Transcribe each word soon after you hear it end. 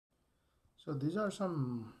So these are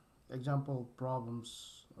some example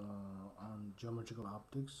problems on geometrical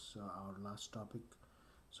optics, our last topic.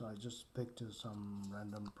 So I just picked some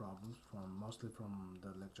random problems from mostly from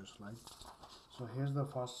the lecture slide. So here's the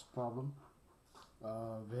first problem.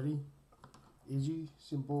 Very easy,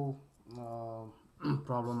 simple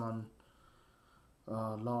problem on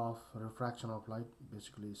law of refraction of light,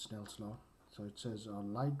 basically Snell's law. So it says a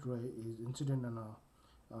light ray is incident on a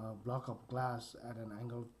block of glass at an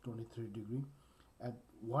angle 23 degree. At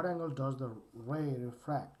what angle does the ray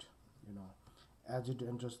refract, as it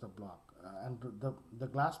enters the block? And the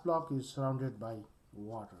glass block is surrounded by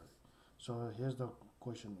water. So here's the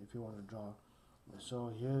question, if you want to draw.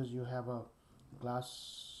 So here's you have a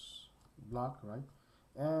glass block, right?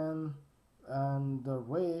 And the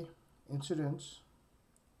ray incidents,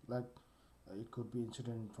 like it could be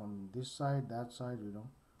incident from this side, that side, you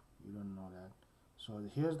don't know that. So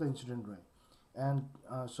here's the incident ray, and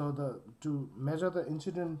so the to measure the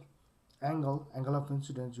incident angle of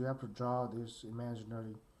incidence, you have to draw this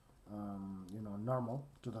imaginary normal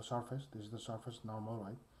to the surface. This is the surface normal,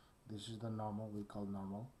 right? This is the normal we call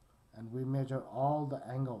normal, and we measure all the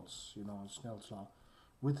angles, Snell's law,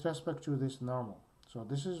 with respect to this normal. So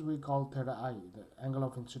this is we call theta I, the angle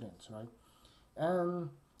of incidence, right?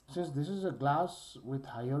 And since this is a glass with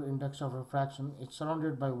higher index of refraction, it's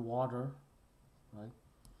surrounded by water, right?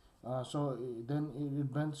 So then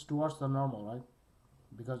it bends towards the normal, right?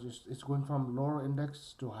 Because it's going from lower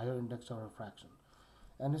index to higher index of refraction.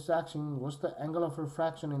 And it's acting, what's the angle of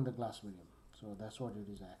refraction in the glass medium? So that's what it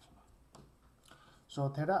is acting. So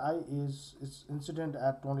theta I is it's incident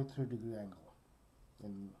at 23-degree angle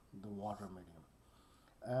in the water medium.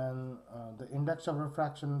 And the index of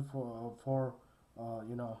refraction for of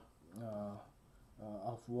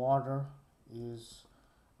water is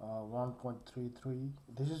 1.33.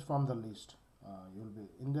 This is from the list. You'll be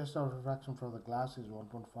index of refraction for the glass is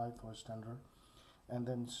 1.5 for standard, and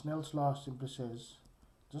then Snell's law simply says,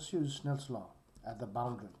 just use Snell's law at the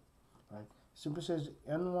boundary, right? Simply says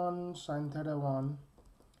n1 sine theta 1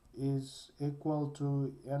 is equal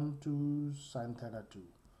to n2 sine theta 2,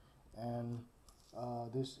 and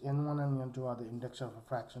this n1 and n2 are the index of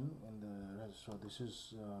refraction in the rest. So this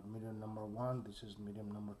is medium number 1, this is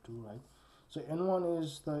medium number 2, right? So n1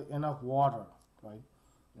 is the n of water, right?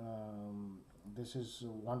 This is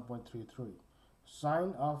 1.33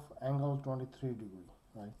 sine of angle 23-degree,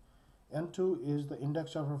 right? N2 is the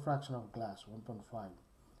index of refraction of glass, 1.5,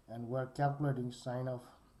 and we're calculating sine of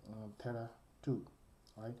theta 2,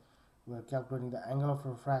 right? We're calculating the angle of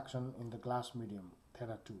refraction in the glass medium,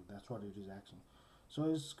 theta 2. That's what it is actually. So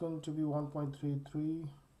it's going to be 1.33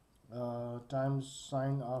 times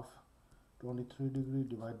sine of 23-degree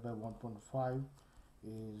divided by 1.5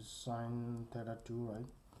 is sine theta 2,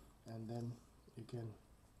 right? And then you can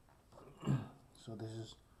so this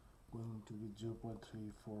is going to be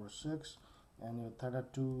 0.346, and your theta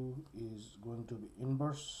 2 is going to be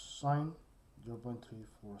inverse sine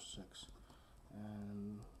 0.346,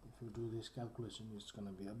 and if you do this calculation, it's going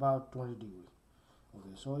to be about 20-degree.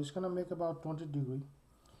 Okay, so it's going to make about 20-degree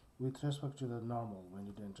with respect to the normal when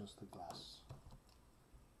it enters the glass.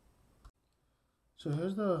 So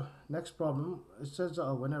here's the next problem. It says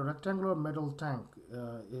when a rectangular metal tank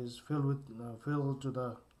is filled to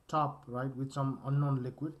the top, right, with some unknown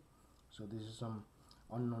liquid. So this is some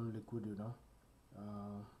unknown liquid,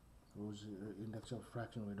 whose index of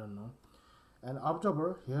fraction we don't know. And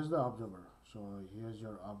observer, here's the observer. So here's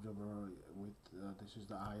your observer with this is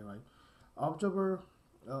the eye, right? Observer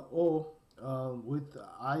O with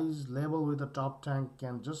eyes labeled with the top tank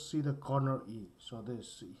can just see the corner E. So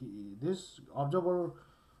this observer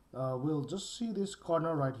will just see this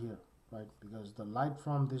corner right here, right? Because the light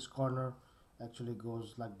from this corner actually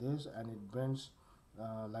goes like this, and it bends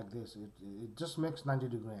like this. It just makes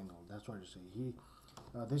 90-degree angle. That's what you say.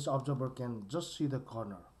 This observer can just see the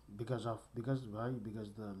corner because why?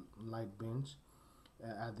 Because the light bends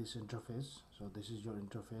at this interface. So this is your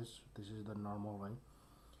interface. This is the normal, right?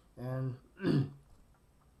 And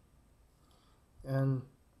and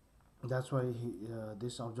that's why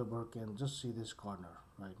this observer can just see this corner,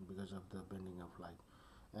 right, because of the bending of light.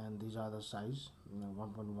 And these are the size,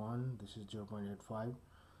 1.1, this is 0.85.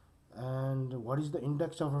 And what is the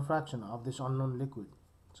index of refraction of this unknown liquid?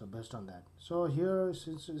 So based on that, so here,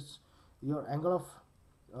 since it's your angle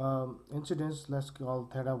of incidence, let's call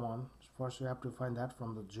theta 1. First we have to find that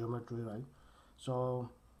from the geometry, right? So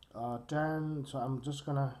tan, so I'm just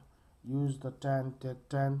gonna use the tan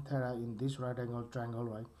theta in this right angle triangle,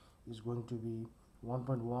 right, is going to be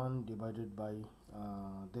 1.1 divided by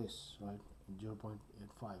this, right,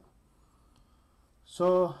 0.85.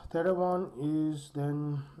 So theta 1 is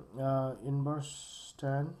then inverse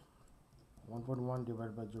tan 1.1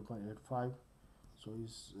 divided by 0.85, so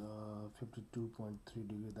is 52.3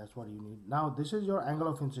 degree. That's what you need. Now this is your angle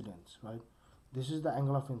of incidence, right? This is the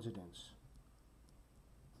angle of incidence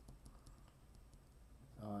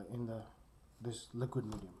in the this liquid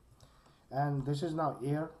medium, and this is now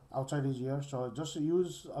air. Outside is air, so just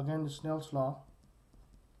use again Snell's law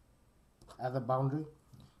at the boundary.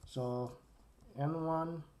 So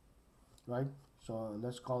n1, right? So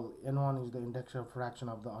let's call n1 is the index of refraction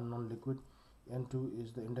of the unknown liquid, n2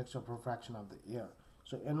 is the index of refraction of the air.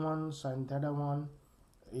 So n1 sine theta 1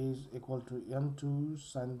 is equal to n2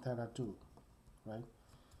 sine theta 2, right?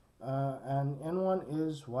 And n1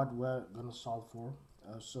 is what we're going to solve for.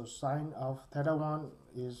 So sine of theta 1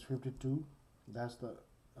 is 52. That's the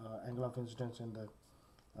angle of incidence in the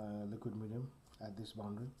liquid medium at this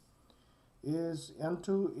boundary. Is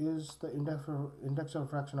n2 is the index of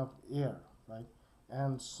refraction of air, right?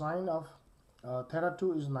 And sine of theta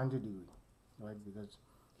 2 is 90 degree, right? Because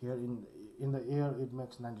here in the air it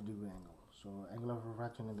makes 90 degree angle. So angle of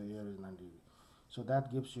refraction in the air is 90 degree. So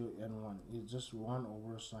that gives you n1 is just 1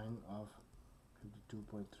 over sine of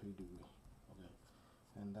 52.3 degree. Okay,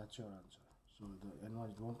 and that's your answer. So the n1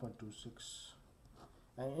 is 1.26,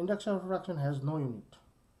 and index of refraction has no unit.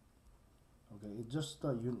 Okay, it's just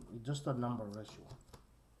a number ratio.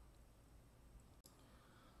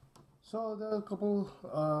 So there are a couple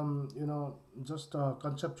just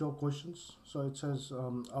conceptual questions. So it says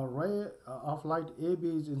a ray of light AB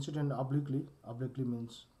is incident obliquely. Obliquely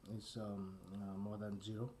means it's more than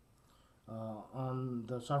 0 on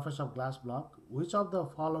the surface of glass block. Which of the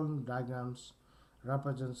following diagrams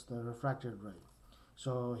represents the refracted ray?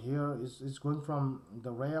 So here is going from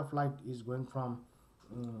the ray of light is going from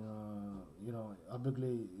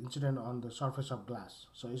obliquely incident on the surface of glass.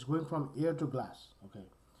 So it's going from air to glass. Okay,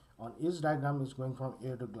 on each diagram is going from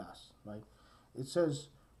air to glass, right? It says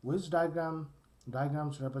which diagrams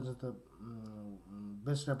represent the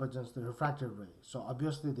best represents the refracted ray. So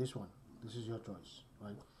obviously this one. This is your choice,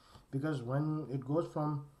 right? Because when it goes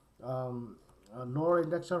from a lower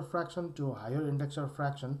index of refraction to a higher index of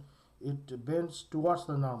refraction, it bends towards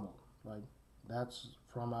the normal, right? That's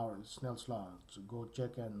from our Snell's law. So go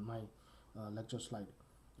check in my lecture slide.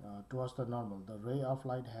 Towards the normal, the ray of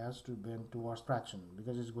light has to bend towards fraction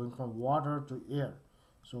because it's going from water to air,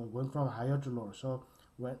 so going from higher to lower. So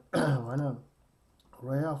when when a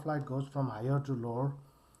ray of light goes from higher to lower,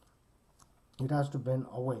 it has to bend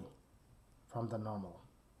away from the normal.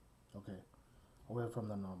 Okay, away from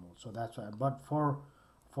the normal. So that's why. But for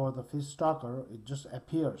the fish stalker, it just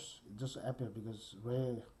appears. It just appears because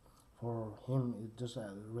ray, for him, it just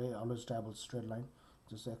ray always travels straight line.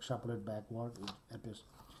 Just extrapolate backward, it appears.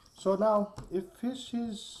 So now, if fish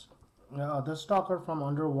is the stalker from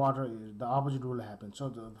underwater, the opposite will happen.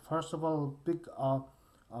 So first of all, pick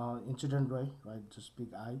incident ray, right? Just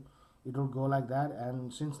pick I. It will go like that,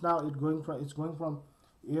 and since now it's going from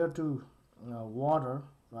air to water,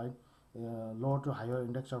 right? Lower to higher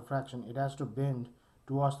index of refraction, it has to bend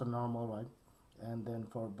towards the normal, right? And then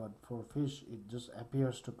for fish, it just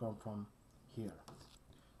appears to come from here.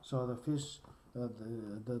 So the fish,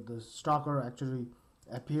 the stalker actually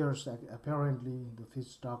appears, apparently the fish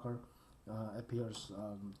stalker appears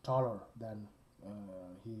taller than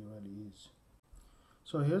he really is.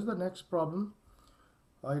 So here's the next problem.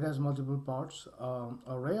 It has multiple parts.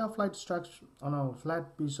 A ray of light strikes on a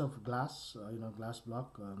flat piece of glass, glass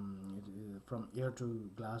block, from air to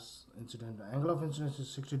glass incident. The angle of incidence is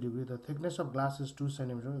 60 degree. The thickness of glass is 2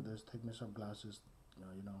 centimeter. The thickness of glass is,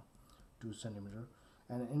 2 centimeter.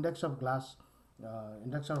 And index of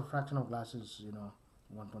refraction of glass is,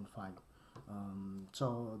 1.5.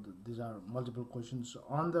 So these are multiple questions.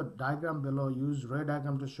 On the diagram below, use ray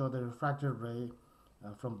diagram to show the refracted ray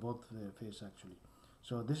from both faces actually.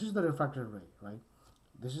 So this is the refracted ray, right?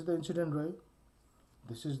 This is the incident ray.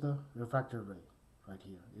 This is the refracted ray, right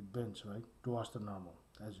here. It bends, right, towards the normal.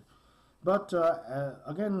 But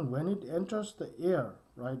again, when it enters the air,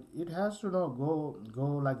 right, it has to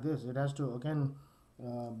go like this. It has to again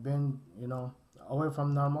bend, away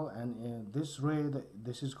from normal. And this ray,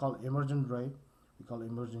 this is called emergent ray. We call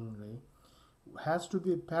emerging ray. Has to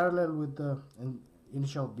be parallel with the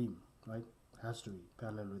initial beam, right? Has to be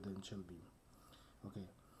parallel with the initial beam. Okay,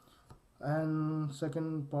 and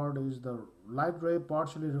second part is the light ray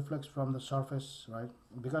partially reflects from the surface, right?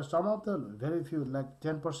 Because some of the very few, like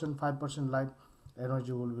 10%, 5% light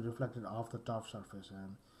energy will be reflected off the top surface,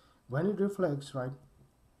 and when it reflects, right,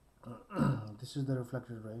 this is the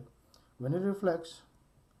reflected ray. When it reflects,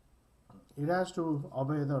 it has to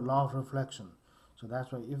obey the law of reflection. So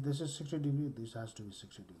that's why if this is 60 degree, this has to be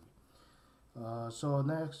 60 degree. So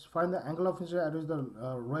next, find the angle of incidence at which the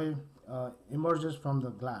ray emerges from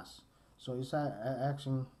the glass. So it's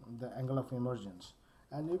acting the angle of emergence,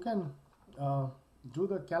 and you can uh, do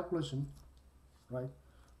the calculation, right?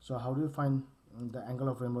 So how do you find the angle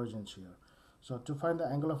of emergence here? So to find the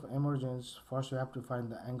angle of emergence, first you have to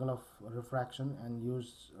find the angle of refraction and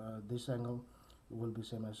use this angle will be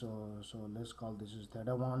same as, so let's call this is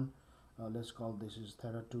theta 1, let's call this is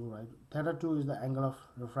theta 2, right? Theta 2 is the angle of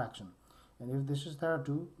refraction, and if this is theta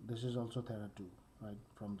 2, this is also theta 2, right,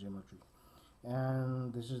 from geometry.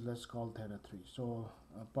 And this is, let's call theta 3. So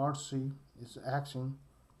part C is acting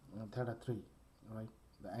theta 3, right,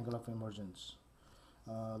 the angle of emergence.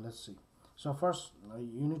 Let's see. So first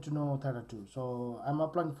you need to know theta 2. So I'm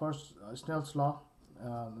applying first Snell's law,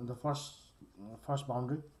 the first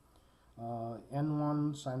boundary.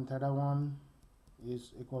 N1 sine theta 1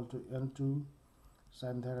 is equal to N2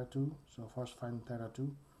 sine theta 2. So first find theta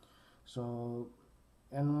 2. So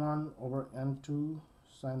N1 over N2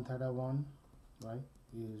 sine theta 1, right,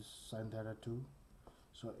 is sine theta 2.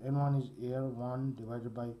 So N1 is air 1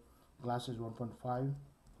 divided by glass is 1.5,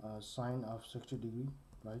 sine of 60 degree,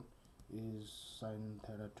 right, is sine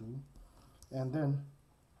theta 2. And then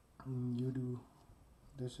you do,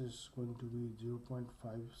 this is going to be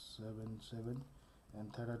 0.577,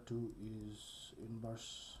 and theta 2 is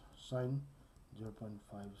inverse sine 0.577,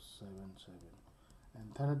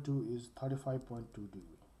 and theta 2 is 35.2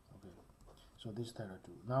 degree. Okay, so this theta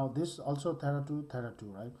 2. Now this also theta 2,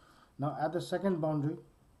 right? Now at the second boundary,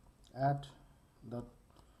 at the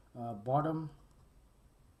bottom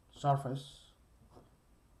surface,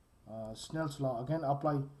 Snell's law again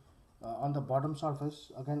apply, on the bottom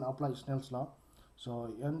surface again apply Snell's law.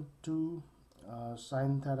 So N2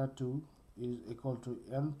 sine theta 2 is equal to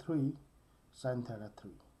N3 sine theta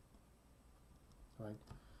 3, right,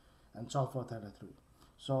 and solve for theta 3.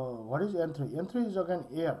 So what is N3? N3 is again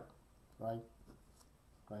air, right,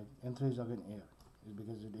 N3 is again air,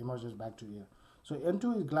 because it emerges back to air. So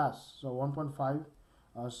N2 is glass, so 1.5,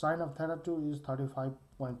 sine of theta 2 is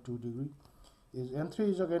 35.2 degree, is N3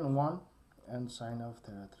 is again 1, and sine of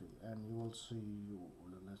theta 3, and you will see,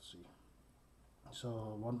 let's see.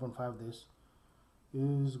 So 1.5, this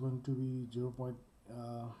is going to be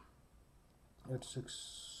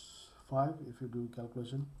 0.865 if you do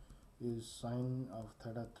calculation, is sine of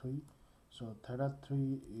theta 3. So theta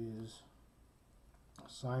 3 is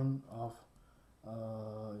sine of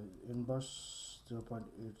inverse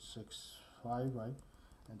 0.865, right,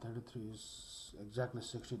 and 33 is exactly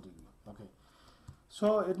 60 degree. Okay,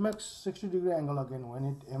 so it makes 60 degree angle again when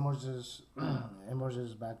it emerges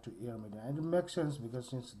emerges back to air medium, and it makes sense because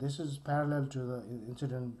since this is parallel to the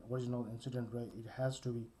original incident ray, it has to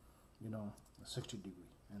be, 60 degree,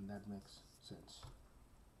 and that makes sense.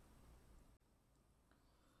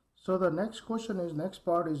 So the next question is, next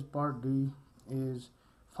part is part D, is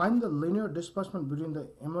find the linear displacement between the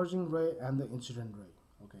emerging ray and the incident ray.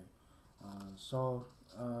 Okay,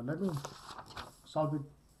 let me solve it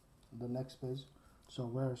the next page. So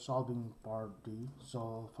we're solving part D.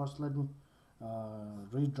 So first let me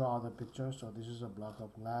redraw the picture. So this is a block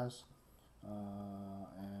of glass,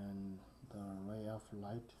 and the ray of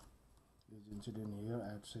light is incident here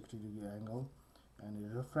at 60 degree angle, and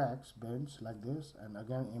it refracts, bends like this, and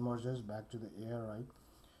again emerges back to the air, right?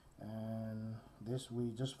 And this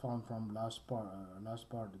we just found from last part.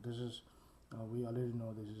 This is we already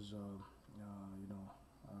know this is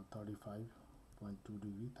 35.2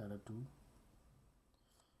 degree theta 2,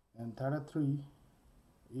 and theta 3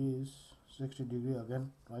 is 60 degree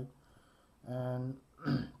again, right? And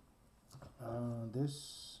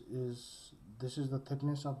this is the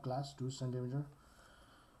thickness of glass, 2 centimeter,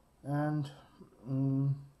 and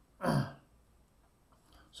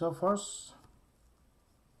so first,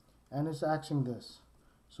 and it's acting this.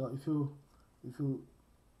 So if you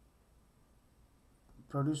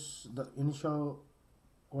produce the initial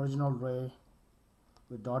original ray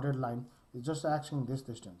with dotted line, it's just acting this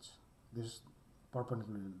distance, this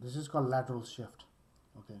perpendicular. This is called lateral shift.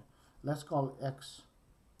 Okay, let's call X.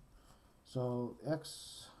 So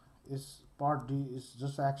X is part D, is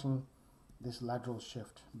just acting this lateral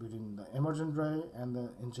shift between the emergent ray and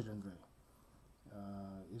the incident ray.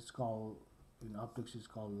 It's called, in optics, is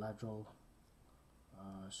called lateral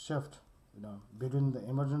shift, between the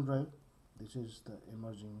emergent ray. This is the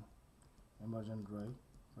emergent ray,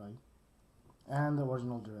 right, and the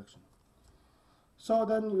original direction. So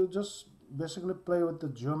then you just basically play with the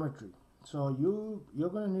geometry. So you're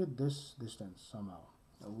going to need this distance somehow.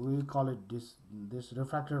 We call it this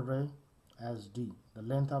refracted ray as D. The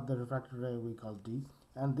length of the refracted ray we call D,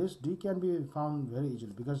 and this d can be found very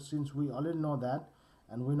easily, because since we already know that,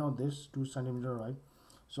 and we know this 2 centimeter, right?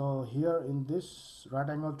 So here in this right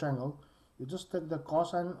angle triangle, you just take the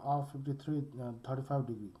cosine of 53 35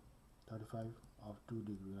 degree, 35 of 2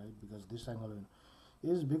 degree, right? Because this angle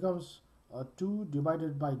is becomes 2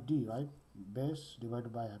 divided by d, right? Base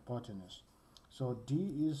divided by hypotenuse. So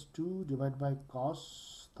d is 2 divided by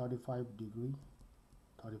cos 35 degree,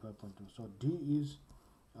 35.2. So d is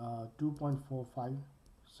 2.45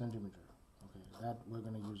 centimeter. Okay, that we're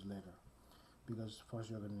going to use later, because first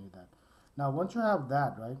you're going to need that. Now once you have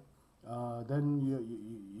that, right, then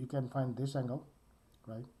you can find this angle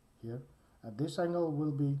right here, and this angle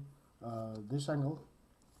will be this angle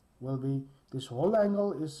will be, this whole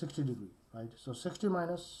angle is 60 degree, right? So 60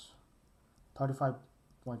 minus 35.2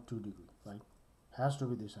 degree, right, has to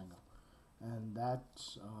be this angle, and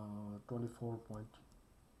that's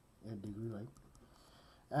 24.8 degree, right?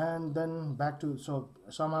 And then back to, so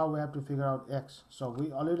somehow we have to figure out x. So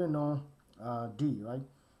we already know d, right?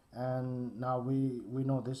 And now we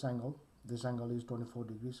know this angle is 24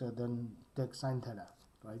 degrees. So then take sine theta,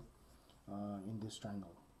 right? In this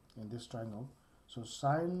triangle, so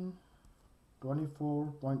sine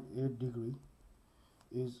 24.8 degree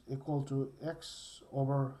is equal to x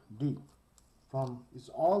over d. From, it's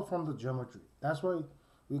all from the geometry. That's why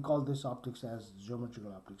we call this optics as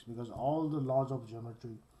geometrical optics, because all the laws of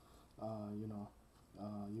geometry,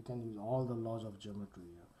 you can use all the laws of geometry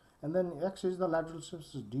here. And then x is the lateral shift,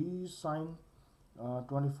 so d sine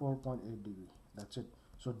 24.8 degree. That's it.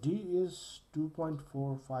 So d is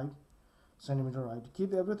 2.45 centimeter, right?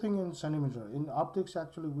 Keep everything in centimeter. In optics,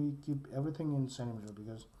 actually, we keep everything in centimeter,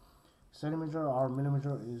 because centimeter or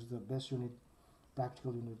millimeter is the best unit,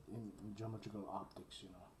 practical unit in geometrical optics,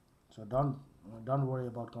 So don't worry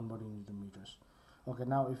about converting into meters. Okay,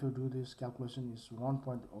 now if you do this calculation, is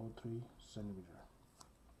 1.03 centimeter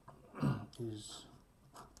is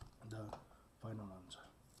the final answer.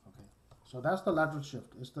 Okay, so that's the lateral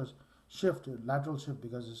shift. It's the lateral shift,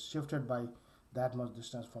 because it's shifted by that much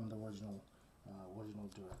distance from the original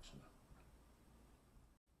direction.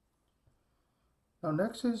 Now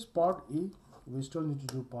next is part E. We still need to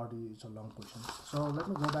do part E. It's a long question. So let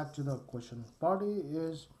me go back to the question. Part E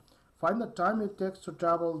is, find the time it takes to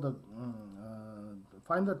travel the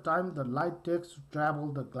find the time the light takes to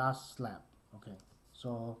travel the glass slab. Okay,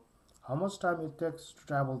 so how much time it takes to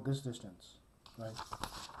travel this distance, right?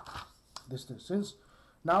 This distance. Since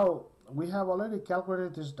now we have already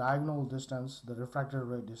calculated this diagonal distance, the refracted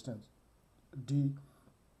ray distance, d,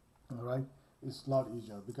 right? It's a lot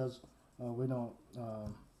easier, because we know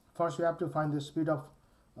first you have to find the speed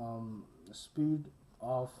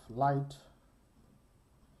of light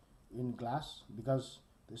in glass, because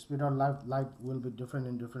the speed of light will be different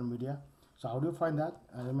in different media. So how do you find that?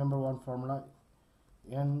 And remember one formula: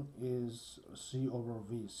 n is c over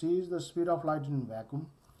v. C is the speed of light in vacuum,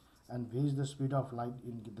 and v is the speed of light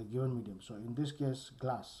in the given medium. So in this case,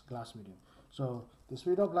 glass medium. So the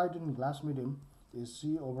speed of light in glass medium is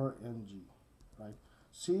c over mg, right?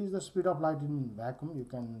 C is the speed of light in vacuum. You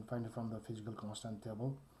can find it from the physical constant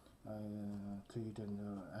table, 3, 10,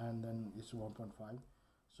 and then it's 1.5.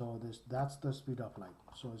 So that's the speed of light.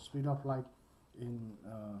 So speed of light in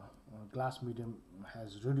glass medium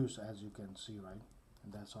has reduced, as you can see, right?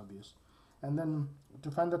 And that's obvious. And then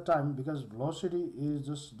to find the time, because velocity is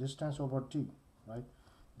just distance over t, right?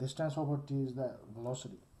 Distance over t is the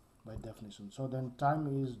velocity by definition. So then time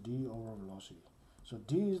is d over velocity. So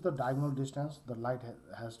d is the diagonal distance the light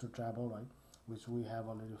has to travel, right? Which we have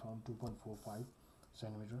already found, 2.45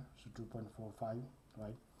 centimeter. So 2.45,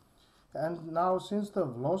 right? And now since the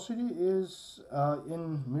velocity is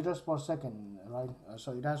in meters per second, right?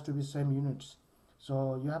 So it has to be same units.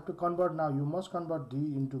 So you have to convert, now you must convert d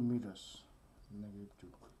into meters,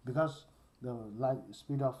 -2, because the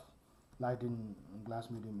speed of light in glass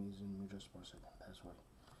medium is in meters per second. That's why.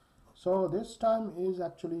 So this time is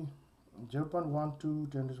actually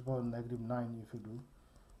 0.12 10 to the power -9 if you do,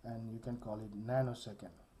 and you can call it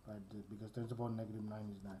nanosecond, right? Because 10 to the power -9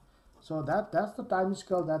 is 9. So that's the time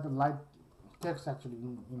scale that the light takes actually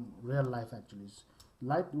in real life. Actually,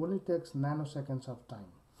 light only takes nanoseconds of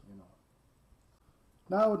time.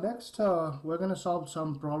 Now next we're going to solve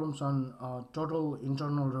some problems on total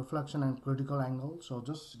internal reflection and critical angle. So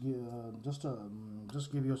just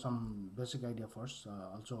give you some basic idea first.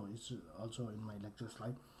 Also it's also in my lecture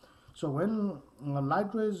slide. So when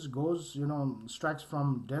light rays goes, strikes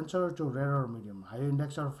from denser to rarer medium, higher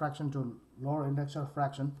index of refraction to lower index of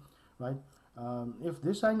refraction, right? If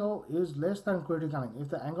this angle is less than critical angle, if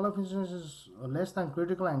the angle of incidence is less than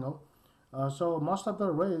critical angle, So most of the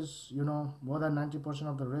rays, more than 90%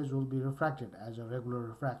 of the rays will be refracted as a regular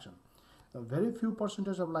refraction. A very few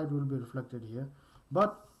percentage of light will be reflected here,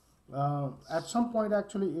 but at some point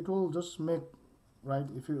actually it will just make, right,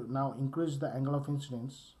 if you now increase the angle of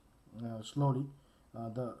incidence slowly,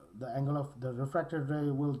 the angle of the refracted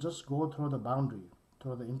ray will just go through the boundary,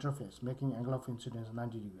 through the interface, making angle of incidence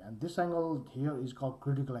 90 degree, and this angle here is called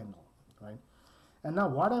critical angle, right? And now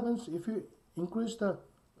what happens if you increase the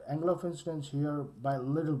angle of incidence here by a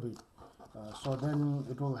little bit, so then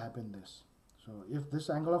it will happen this. So if this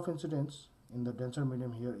angle of incidence in the denser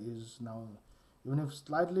medium here is now, even if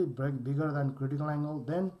slightly bigger than critical angle,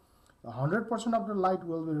 then 100% of the light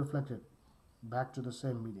will be reflected back to the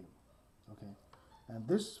same medium. Okay, and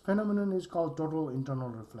this phenomenon is called total internal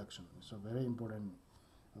reflection. It's a very important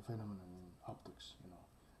phenomenon in optics,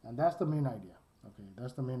 and that's the main idea. Okay,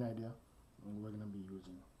 that's the main idea we're going to be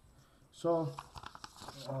using. So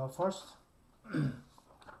first,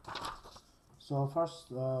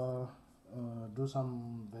 do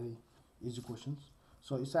some very easy questions.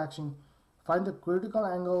 So it's asking, find the critical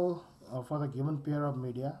angle for the given pair of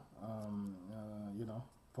media.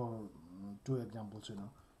 For two examples,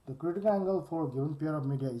 the critical angle for a given pair of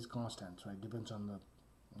media is constant, right? Depends on the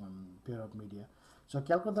pair of media. So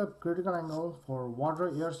calculate the critical angle for water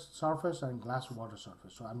air surface and glass water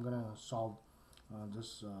surface. So I'm gonna solve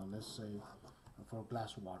this, let's say, for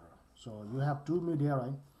glass water. So you have two media,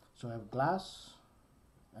 right? So you have glass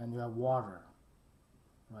and you have water,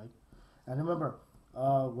 right? And remember,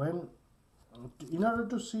 when in order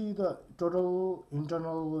to see the total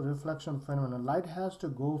internal reflection phenomenon, light has to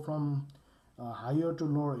go from higher to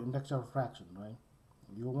lower index of refraction, right?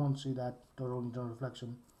 You won't see that total internal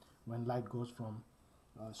reflection when light goes from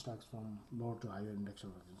starts from lower to higher index of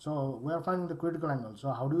refraction. So we are finding the critical angle.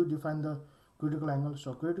 So how do you define the critical angle?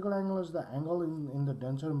 So critical angle is the angle in the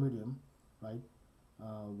denser medium, right?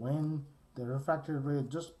 When the refracted ray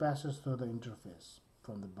just passes through the interface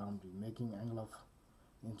from the boundary, making angle of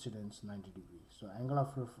incidence 90 degrees. So angle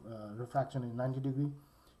of refraction is 90 degree,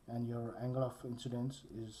 and your angle of incidence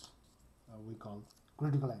is we call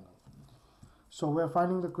critical angle. So we're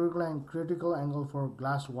finding the critical angle for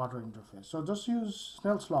glass water interface. So just use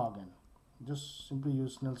Snell's law again. Just simply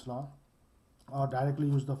use Snell's law, or directly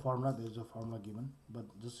use the formula. There is a formula given, but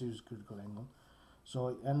just use critical angle.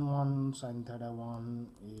 So n1 sine theta 1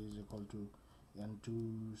 is equal to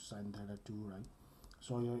n2 sine theta 2, right?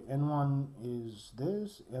 So your n1 is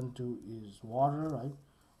this, n2 is water, right?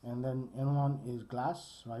 And then n1 is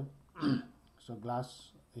glass, right? So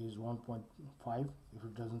glass is 1.5 if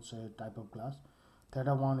it doesn't say type of glass.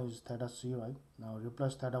 Theta 1 is theta c, right? Now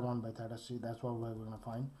replace theta 1 by theta c, that's what we're going to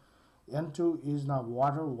find. N2 is now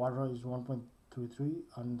water, water is 1.33,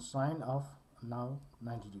 and sine of now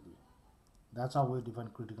 90 degree. That's how we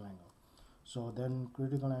define critical angle. So then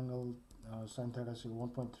critical angle sine theta c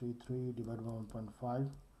 1.33 divided by 1.5,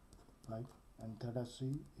 right? And theta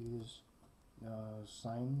c is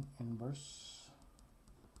sine inverse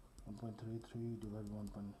 1.33 divided by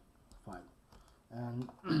 1.5, and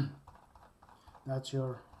that's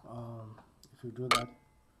your if you do that,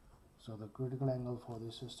 so the critical angle for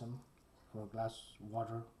this system for glass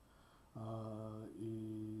water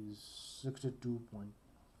is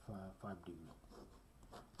 62.5 degree,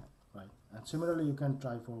 right? And similarly you can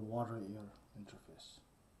try for water air interface.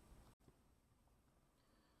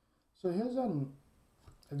 So here's an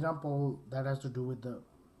example that has to do with the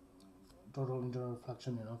total internal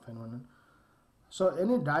reflection phenomenon. So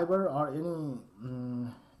any diver or any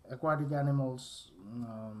aquatic animals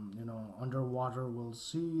underwater will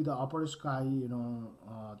see the upper sky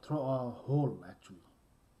through a hole actually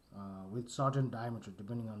with certain diameter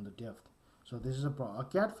depending on the depth. So this is a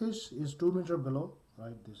catfish is 2 meter below,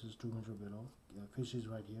 right? This is 2 meter below. Fish is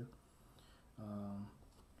right here,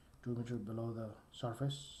 2 meter below the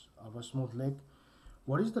surface of a smooth lake.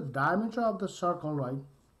 What is the diameter of the circle, right,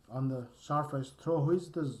 on the surface through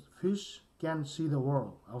which the fish can see the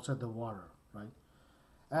world outside the water, right?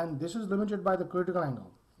 And this is limited by the critical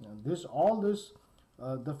angle. And the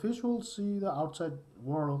fish will see the outside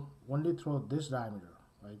world only through this diameter,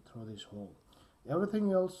 right, through this hole.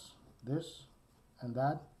 Everything else, this and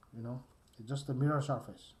that, it's just the mirror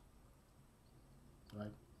surface,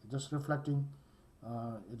 right? It's just reflecting.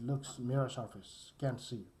 It looks mirror surface, can't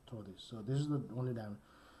see through this. So this is the only diameter.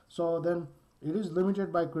 So then it is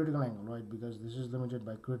limited by critical angle, right? Because this is limited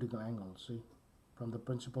by critical angle. See, from the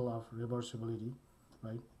principle of reversibility,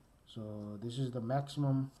 right? So this is the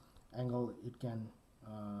maximum angle it can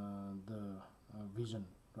vision,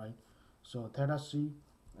 right? So theta c,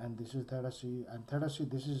 and this is theta c, and theta c,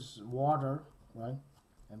 this is water, right?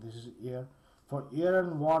 And this is air. for air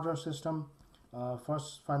and water system,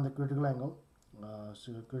 first find the critical angle.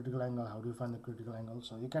 So critical angle, how do you find the critical angle?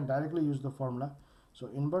 So you can directly use the formula. So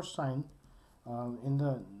inverse sine, in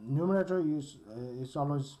the numerator is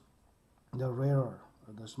always the rarer,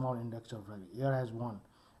 the small index of refraction. Air has 1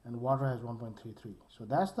 and water has 1.33. So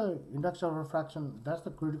that's the index of refraction, that's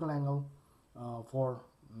the critical angle for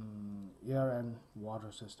air and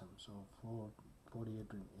water system. So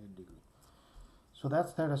 48.8 degree. So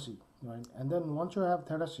that's theta c, right? And then once you have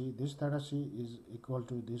theta c, this theta c is equal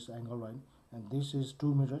to this angle, right? And this is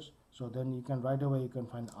 2 meters. So then you can right away you can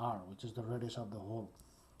find r, which is the radius of the hole.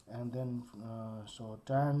 And then so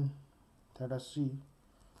tan theta c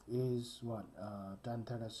is what? Tan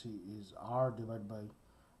theta c is r divided by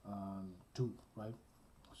 2, right?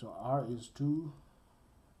 So r is 2,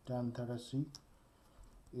 tan theta c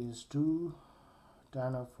is 2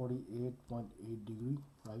 tan of 48.8 degree,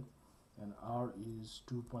 right? And r is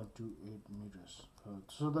 2.28 meters.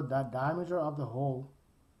 So the diameter of the hole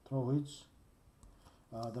through which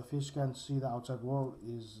the fish can see the outside world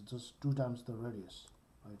is just 2 times the radius,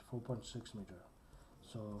 right? 4.6 meter.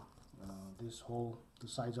 So this hole, the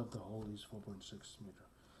size of the hole is 4.6 meter.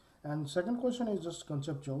 And second question is just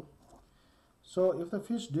conceptual. So if the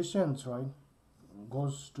fish descends, right,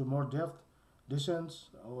 goes to more depth, descends,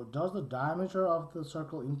 does the diameter of the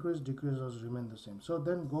circle increase, decrease, or remain the same? So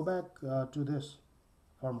then go back to this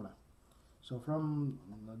formula. So from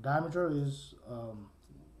diameter is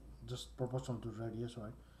just proportional to radius,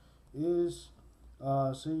 right? Is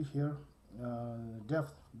see here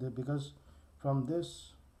depth, because from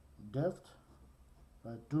this depth,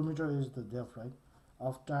 right, 2 meter is the depth, right,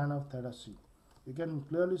 of tan of theta c. You can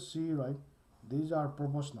clearly see, right, these are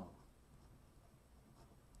proportional.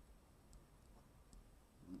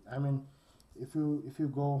 I mean, if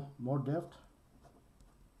you go more depth,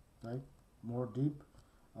 right, more deep,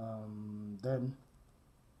 then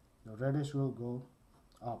the radius will go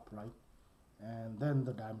up, right, and then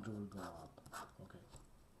the diameter will go up. Okay.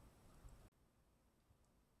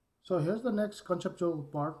 So here's the next conceptual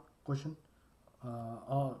part question.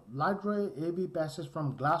 Light ray AB passes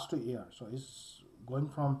from glass to air, so it's going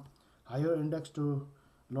from higher index to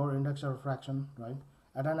lower index of refraction, right,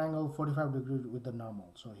 at an angle 45 degrees with the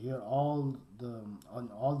normal. So here on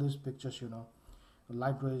all these pictures, you know, the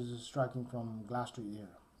light rays is striking from glass to air,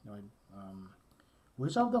 right?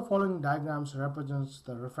 Which of the following diagrams represents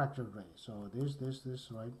the refracted ray? So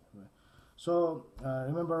this, right? So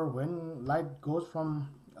remember, when light goes from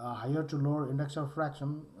higher to lower index of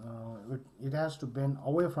refraction, it has to bend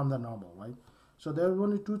away from the normal, right? So there are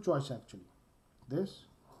only two choices actually. This,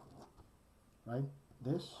 right?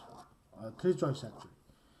 This, three choices actually,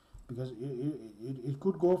 because it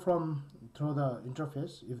could go from through the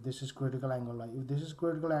interface if this is critical angle. Like if this is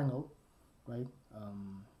critical angle, right?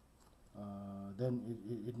 Then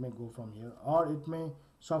it may go from here, or it may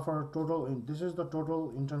suffer total. This is the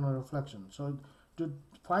total internal reflection. So to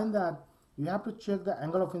find that, you have to check the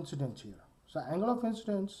angle of incidence here. So angle of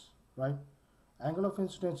incidence, right? Angle of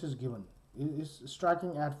incidence is given. It is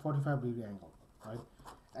striking at 45 degree angle, right?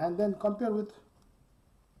 And then compare with,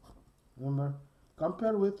 remember,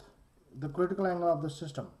 compare with the critical angle of the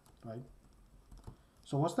system, right?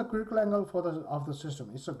 So what's the critical angle for the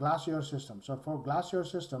system? It's a glass air system. So for glass air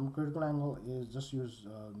system, critical angle is just use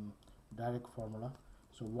direct formula.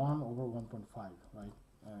 So 1 over 1.5, right?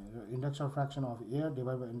 Index of refraction of air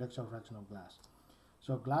divided by index of refraction of glass.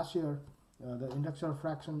 So glass air, the index of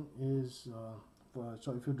refraction is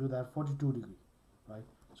so if you do that, 42 degree, right?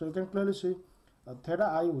 So you can clearly see theta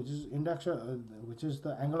I, which is which is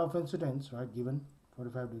the angle of incidence, right, given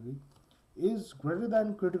 45 degree, is greater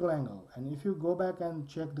than critical angle. And if you go back and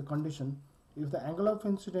check the condition, if the angle of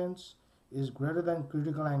incidence is greater than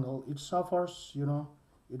critical angle, it suffers, you know,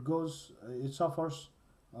 it suffers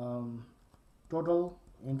total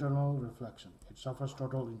internal reflection. It suffers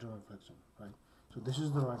total internal reflection, right? So this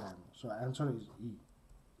is the right angle. So answer is E.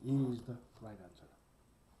 E is the right answer.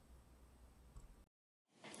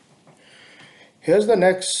 Here's the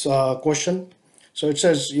next question. So it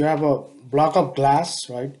says you have a block of glass,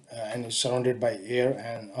 right, and it's surrounded by air,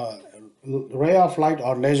 and a ray of light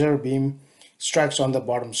or laser beam strikes on the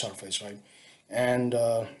bottom surface, right? And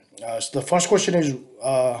so the first question is,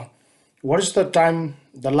 what is the time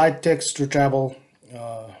the light takes to travel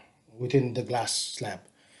uh, within the glass slab?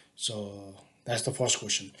 So that's the first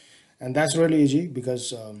question, and that's really easy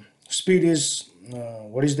because speed is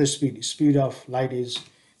what is the speed? Speed of light is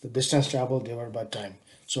the distance traveled divided by time.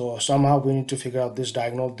 So somehow we need to figure out this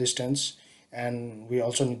diagonal distance, and we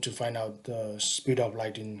also need to find out the speed of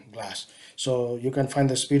light in glass. So you can find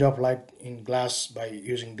the speed of light in glass by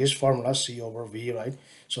using this formula, C over V, right?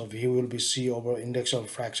 So V will be C over index of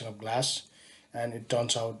refraction of glass, and it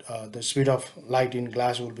turns out the speed of light in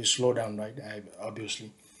glass will be slowed down, right?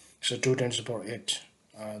 Obviously. So 2 10 to the power 8.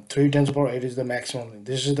 3 10 to the power 8 is the maximum.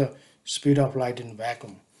 This is the speed of light in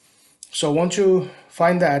vacuum. So once you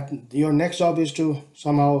find that, your next job is to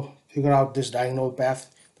somehow figure out this diagonal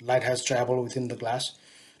path the light has traveled within the glass.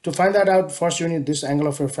 To find that out, first you need this angle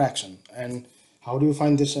of refraction. And how do you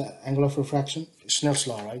find this angle of refraction? Snell's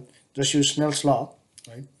law, right? Just use Snell's law,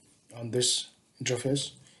 right, on this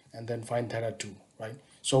interface, and then find theta 2, right?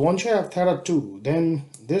 So once you have theta 2, then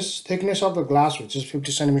this thickness of the glass, which is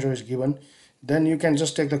 50 centimeter, is given. Then you can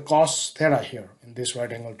just take the cos theta here in this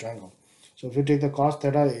right angle triangle. So if you take the cos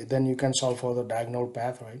theta, then you can solve for the diagonal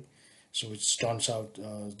path, right? So it turns out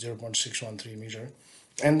 0.613 meter.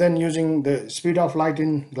 And then using the speed of light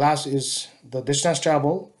in glass is the distance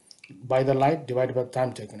traveled by the light divided by the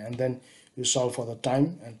time taken. And then you solve for the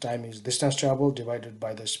time, and time is distance traveled divided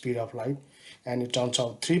by the speed of light. And it turns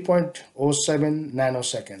out 3.07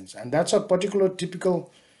 nanoseconds. And that's a particular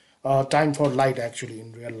typical time for light actually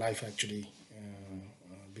in real life actually,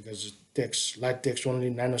 because light takes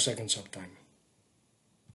only nanoseconds of time.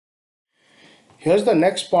 Here's the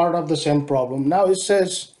next part of the same problem. Now it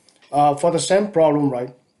says for the same problem,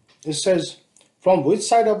 right? It says from which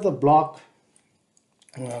side of the block,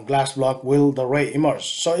 glass block, will the ray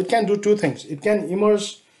emerge? So it can do two things. It can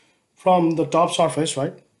emerge from the top surface,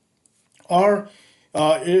 right? Or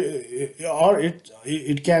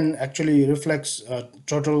it can actually reflects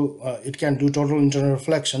total. It can do total internal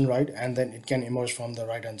reflection, right? And then it can emerge from the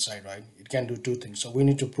right hand side, right? It can do two things. So we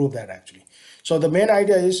need to prove that actually. So the main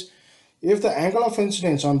idea is, if the angle of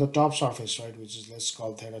incidence on the top surface, right, which is, let's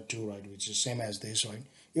call theta 2, right, which is same as this, right,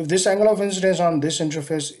 if this angle of incidence on this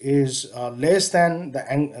interface is less than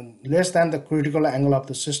the critical angle of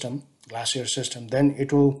the system, glacier system, then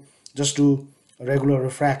it will just do regular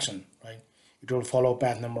refraction, right? It will follow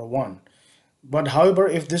path number 1. But however,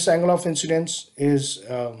 if this angle of incidence is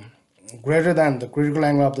greater than the critical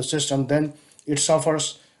angle of the system, then it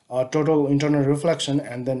suffers total internal reflection,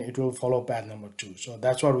 and then it will follow path number 2. So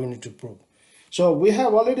that's what we need to prove. So we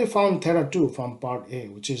have already found theta 2 from part A,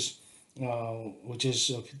 which is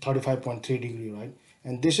 35.3 degree, right?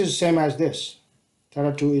 And this is same as this.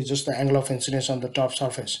 Theta 2 is just the angle of incidence on the top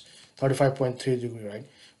surface, 35.3 degree, right?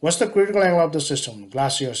 What's the critical angle of the system,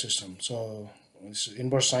 glacier system? So it's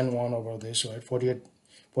inverse sine 1 over this, right?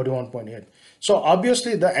 41.8. So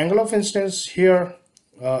obviously the angle of incidence here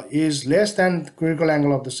is less than the critical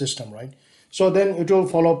angle of the system, right? So then it will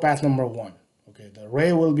follow path number 1. Okay, the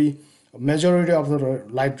ray will be, a majority of the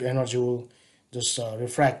light energy will just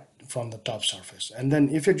refract from the top surface. And then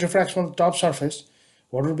if it refracts from the top surface,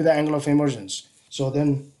 what would be the angle of emergence? So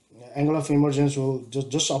then angle of emergence will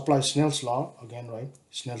just apply Snell's law again, right?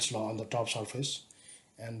 Snell's law on the top surface,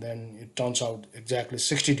 and then it turns out exactly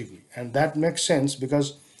 60 degree. And that makes sense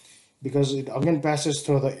because it again passes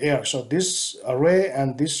through the air. So this ray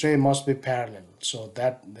and this ray must be parallel. So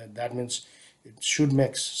that means it should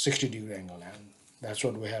make 60 degree angle, and that's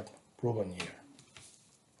what we have proven here.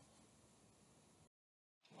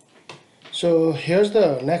 So here's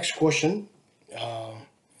the next question.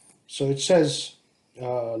 So it says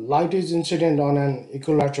light is incident on an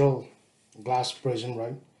equilateral glass prism,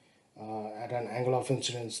 right? At an angle of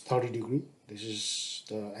incidence 30 degree. This is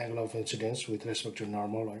the angle of incidence with respect to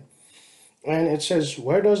normal, right? And it says,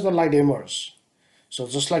 where does the light emerge? So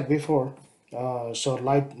just like before, so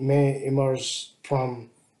light may emerge from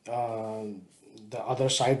the other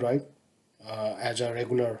side, right? As a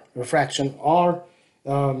regular refraction, or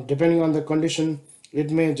depending on the condition, it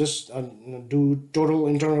may just do total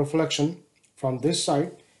internal reflection from this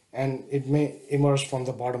side, and it may emerge from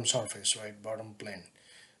the bottom surface, right, bottom plane.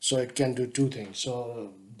 So it can do two things.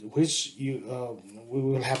 So which we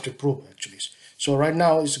will have to prove actually. So right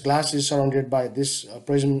now, its glass is surrounded by this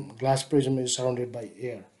glass prism is surrounded by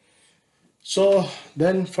air. So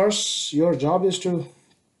then first your job is to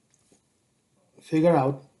figure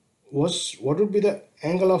out what would be the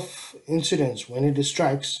angle of incidence when it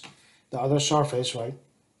strikes the other surface, right?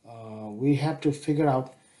 We have to figure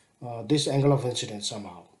out this angle of incidence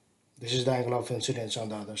somehow. This is the angle of incidence on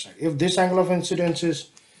the other side. If this angle of incidence is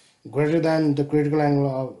greater than the critical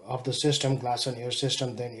angle of the system, glass and air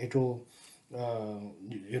system, then it will,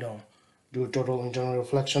 you know, do total internal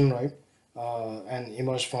reflection, right? And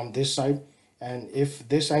emerge from this side. And if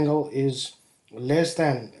this angle is less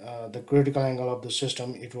than the critical angle of the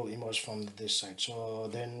system, it will emerge from this side. So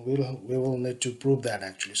then we will need to prove that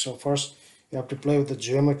actually. So first you have to play with the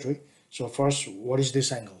geometry. So first, what is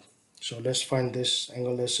this angle? So let's find this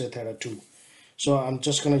angle, let's say theta 2. So I'm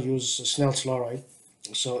just going to use Snell's law, right?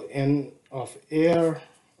 So n of air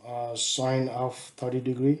sine of 30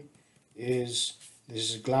 degree is,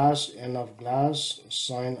 this is glass, n of glass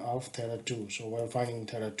sine of theta 2. So we're finding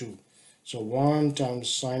theta 2. So 1 times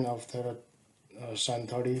sine of theta sine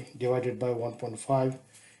 30 divided by 1.5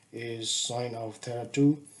 is sine of theta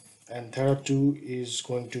 2, and theta 2 is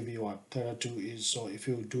going to be what? Theta 2 is, so if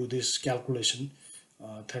you do this calculation,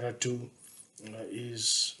 theta 2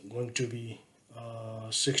 is going to be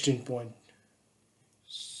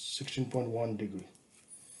 16.1 degree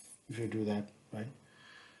if you do that, right?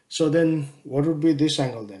 So then what would be this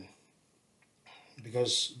angle then?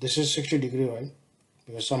 Because this is 60 degree, right?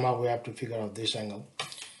 Because somehow we have to figure out this angle.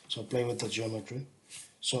 So play with the geometry.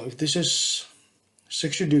 So if this is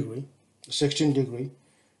 60 degree, 16 degree,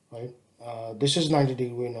 right? This is 90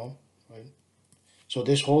 degree now, right? So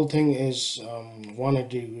this whole thing is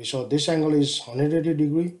 180 degree. So this angle is 180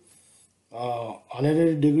 degree.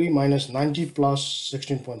 180 degree minus 90 plus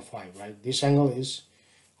 16.5, right? This angle is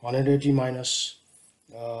 180 minus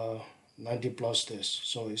 90 plus this.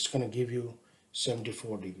 So it's going to give you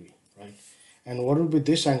 74 degree, right? And what will be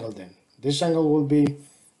this angle then? This angle will be,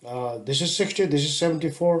 this is 60, this is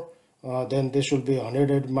 74, then this will be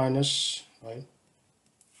 180 minus, right?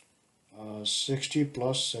 60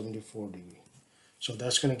 plus 74 degree. So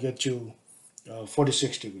that's going to get you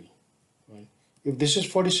 46 degree, right? If this is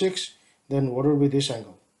 46, then what will be this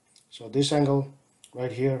angle? So this angle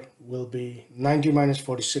right here will be 90 minus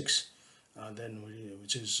 46,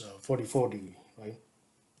 which is 44 degree, right?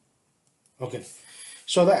 Okay.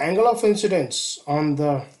 So the angle of incidence on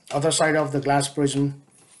the other side of the glass prism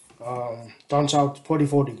turns out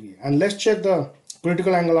 44 degree. And let's check the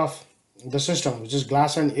critical angle of the system, which is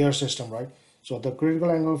glass and air system, right? So the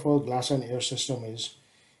critical angle for glass and air system is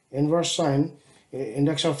inverse sine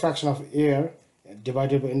index of refraction of air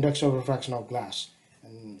divided by index of refraction of glass.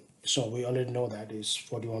 And so we already know that is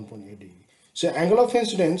 41.8 degree. So angle of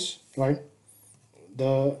incidence, right?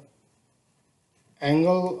 The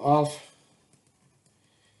angle of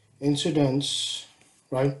incidence,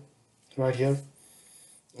 right? Right here.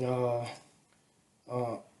 Uh,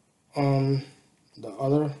 on the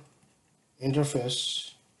other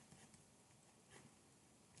interface,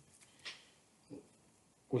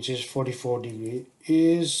 which is 44 degree,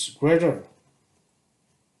 is greater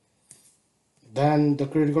than the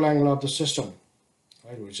critical angle of the system,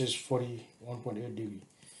 right, which is 41.8 degree.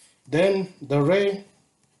 Then the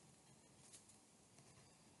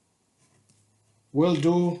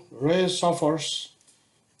ray suffers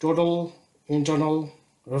total internal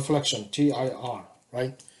reflection, TIR,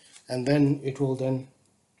 right? And then it will then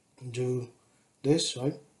do this,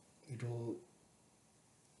 right? It will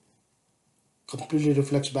completely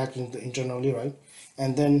reflects back internally, right?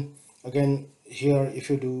 And then again here, if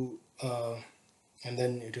you do, and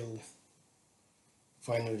then it will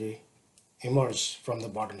finally emerge from the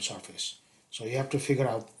bottom surface. So you have to figure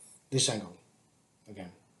out this angle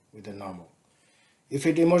again with the normal. If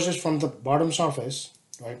it emerges from the bottom surface,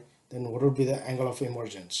 right, then what would be the angle of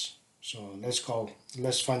emergence? So let's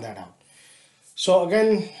find that out. So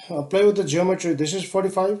again, play with the geometry. This is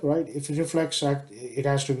 45, right? If it reflects, it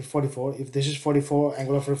has to be 44. If this is 44,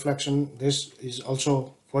 angle of reflection, this is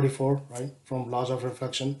also 44, right? From laws of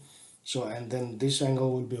reflection. So, and then this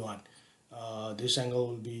angle will be what? This angle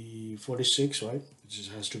will be 46, right? Which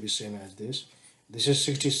has to be same as this. This is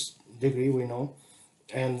 60 degree, we know.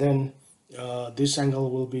 And then this angle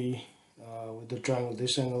will be, with the triangle,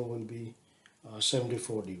 this angle will be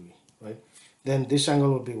 74 degree, right? Then this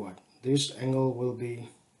angle will be what? This angle will be,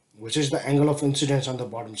 which is the angle of incidence on the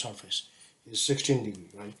bottom surface, is 16 degree,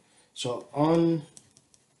 right? So on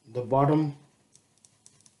the bottom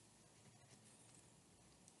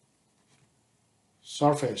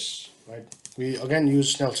surface, right, we again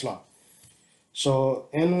use Snell's law. So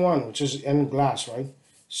N1, which is N glass, right,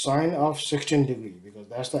 sine of 16 degree, because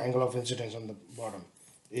that's the angle of incidence on the bottom,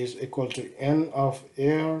 is equal to N of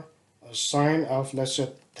air sine of, let's say,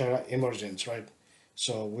 theta emergence, right?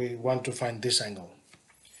 So we want to find this angle.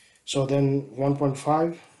 So then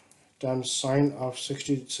 1.5 times sine of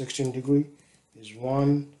 16 degree is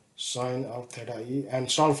 1 sine of theta e, and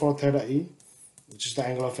solve for theta e, which is the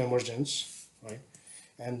angle of emergence, right?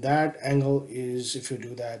 And that angle is, if you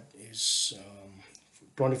do that, is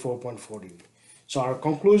 24.4 degree. So our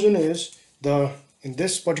conclusion is, in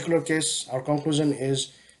this particular case, our conclusion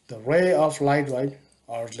is the ray of light, right,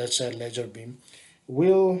 or let's say laser beam,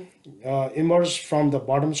 will emerge from the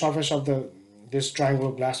bottom surface of this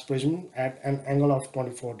triangular glass prism at an angle of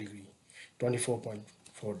 24 degree,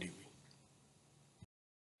 24.4 degree.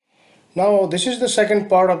 Now this is the second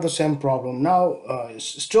part of the same problem. Now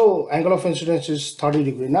still angle of incidence is 30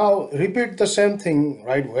 degree. Now repeat the same thing,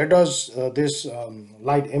 right? Where does this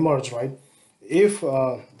light emerge, right? If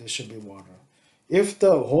this should be water. If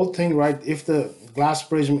the whole thing, right, if the glass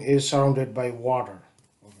prism is surrounded by water,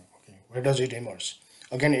 okay, where does it emerge?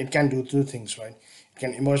 Again, it can do two things, right? It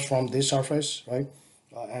can emerge from this surface, right?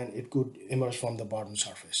 And it could emerge from the bottom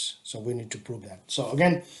surface. So we need to prove that. So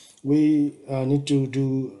again, we need to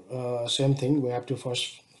do same thing. We have to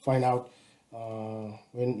first find out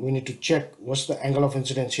when we need to check what's the angle of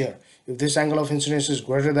incidence here. If this angle of incidence is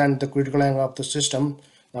greater than the critical angle of the system,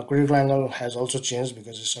 now critical angle has also changed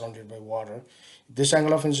because it's surrounded by water. If this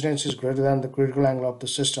angle of incidence is greater than the critical angle of the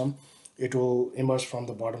system, it will emerge from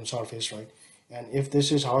the bottom surface, right? And if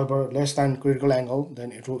this is, however, less than critical angle,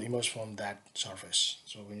 then it will emerge from that surface.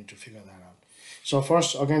 So we need to figure that out. So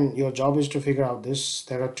first, again, your job is to figure out this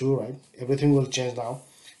theta 2, right? Everything will change now.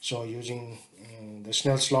 So using the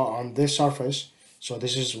Snell's law on this surface, so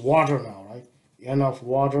this is water now, right? N of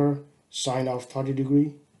water sine of 30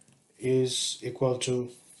 degree is equal to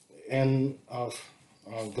N of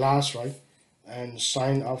glass, right? And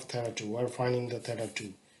sine of theta 2. We're finding the theta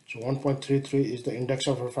 2. So 1.33 is the index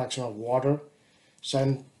of refraction of water,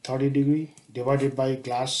 sine 30 degree divided by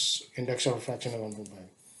glass index of refraction of 1.5,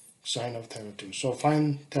 sine of theta 2. So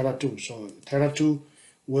find theta 2. So theta 2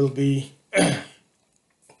 will be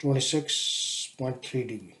 26.3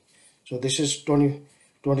 degree. So this is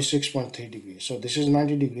 26.3 degrees. So this is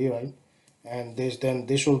 90 degree, right? And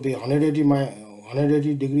this will be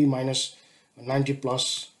 180 degree minus 90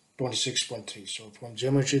 plus 26.3. So from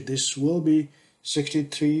geometry, this will be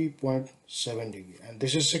 63.7 degree. And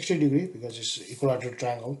this is 60 degree because it's equilateral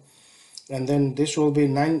triangle. And then this will be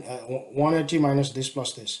 180 minus this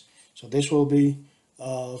plus this. So this will be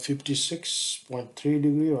 56.3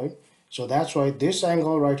 degree, right? So that's why this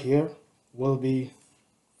angle right here will be,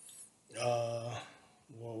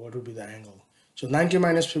 what would be the angle? So 90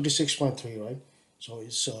 minus 56.3, right? So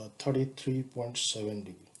it's 33.7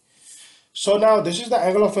 degree. So now this is the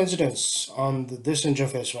angle of incidence on this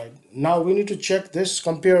interface, right? Now we need to check this,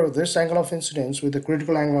 compare this angle of incidence with the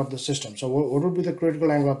critical angle of the system. So what would be the critical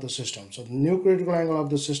angle of the system? So the new critical angle of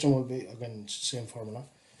the system will be, again, same formula.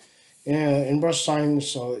 Inverse sine,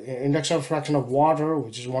 so index of refraction of water,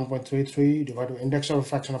 which is 1.33, divided by index of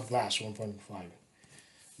refraction of glass, 1.5.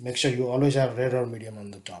 Make sure you always have red or medium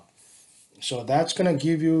on the top. So that's going to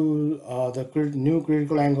give you the new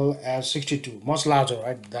critical angle as 62, much larger,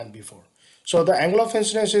 right, than before. So the angle of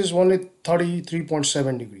incidence is only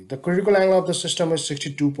 33.7 degree. The critical angle of the system is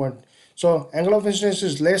 62 point. So angle of incidence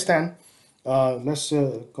is less than, let's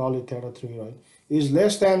call it theta 3, right, is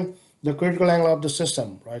less than the critical angle of the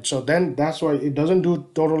system, right? So then that's why it doesn't do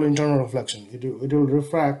total internal reflection. It will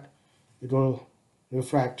refract, it will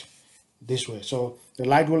refract this way. So the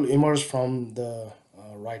light will emerge from the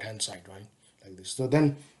right hand side, right, like this. So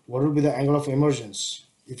then what would be the angle of emergence?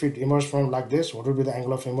 If it emerges from like this, what would be the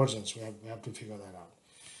angle of emergence? We have to figure that out.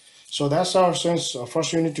 So that's our sense.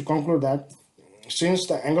 First you need to conclude that since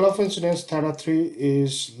the angle of incidence theta 3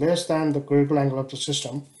 is less than the critical angle of the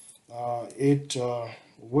system, it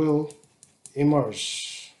will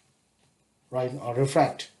emerge, right, or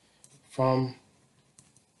refract from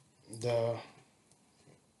the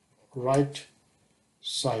right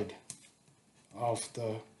side of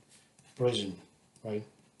the prism, right?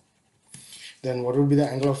 Then what would be the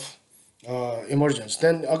angle of emergence?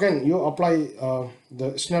 Then again, you apply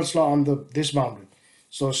the Snell's law on this boundary.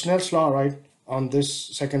 So Snell's law, right, on this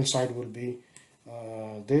second side will be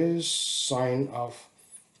this sine of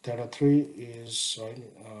theta 3 is, right,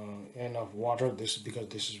 n of water, this because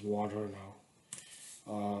this is water now,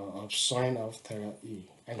 of sine of theta e,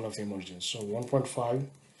 angle of emergence. So 1.5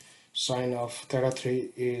 sine of theta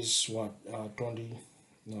 3 is what,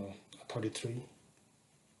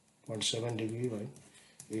 33.7 degree, right,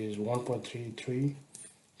 is 1.33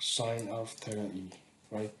 sine of theta e,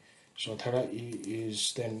 right? So theta e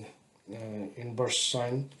is then inverse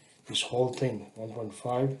sine, this whole thing,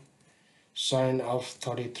 1.5 sine of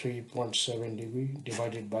 33.7 degree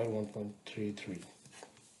divided by 1.33.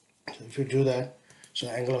 So if you do that, so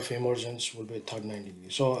angle of emergence will be 39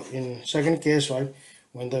 degrees. So in second case, right,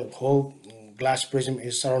 when the whole glass prism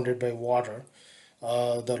is surrounded by water,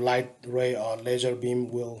 the light ray or laser beam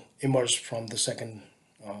will emerge from the second,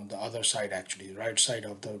 the other side, actually, right side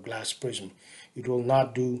of the glass prism. It will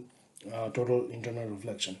not do total internal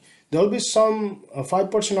reflection. There will be some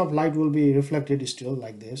 5% of light will be reflected still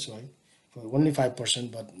like this, right? For only 5%,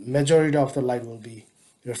 but majority of the light will be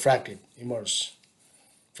refracted, emerge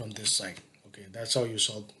from this side. Okay, that's how you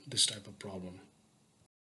solve this type of problem.